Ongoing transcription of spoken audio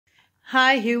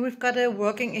Hi, here we've got a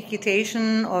working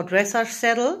equitation or dressage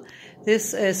saddle.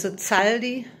 This is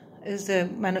Zaldi, is the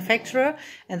manufacturer,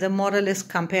 and the model is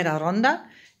Campera Ronda.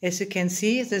 As you can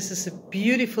see, this is a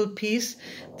beautiful piece.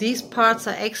 These parts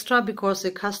are extra because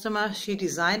the customer, she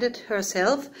designed it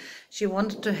herself. She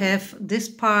wanted to have these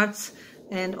parts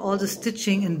and all the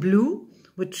stitching in blue,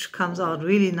 which comes out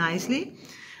really nicely.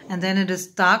 And then it is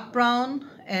dark brown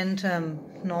and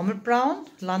normal brown,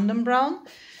 London brown.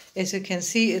 As you can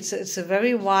see, it's a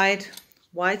very wide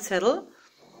saddle,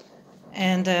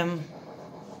 and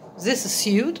this is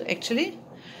sewed actually.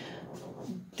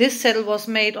 This saddle was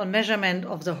made on measurement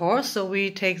of the horse, so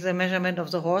we take the measurement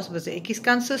of the horse with the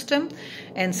Equiscan system,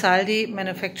 and Zaldi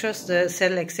manufactures the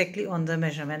saddle exactly on the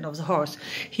measurement of the horse.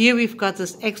 Here we've got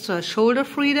this extra shoulder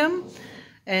freedom,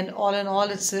 and all in all,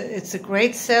 it's a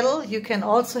great saddle. You can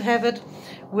also have it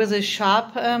with a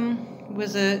sharp,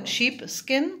 with a sheep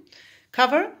skin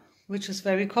cover, which is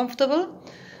very comfortable.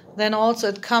 Then also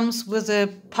it comes with a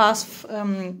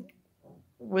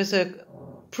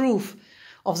proof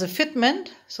of the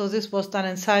fitment. So this was done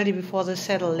in Zaldi before the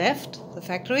saddle left the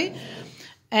factory.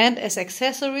 And as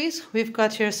accessories, we've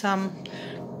got here some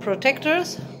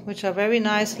protectors, which are very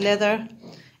nice, leather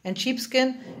and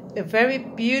sheepskin. A very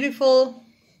beautiful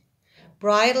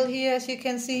bridle here, as you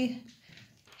can see,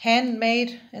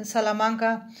 handmade in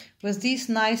Salamanca with these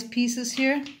nice pieces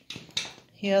here.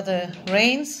 Here are the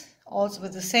reins, also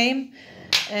with the same,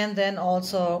 and then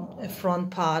also a front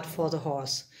part for the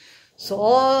horse. So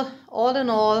all in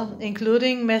all,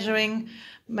 including measuring,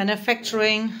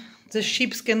 manufacturing, the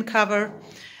sheepskin cover,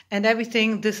 and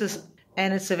everything,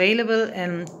 and it's available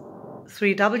in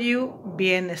 3w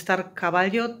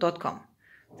Bienestarcaballo.com.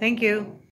 Thank you.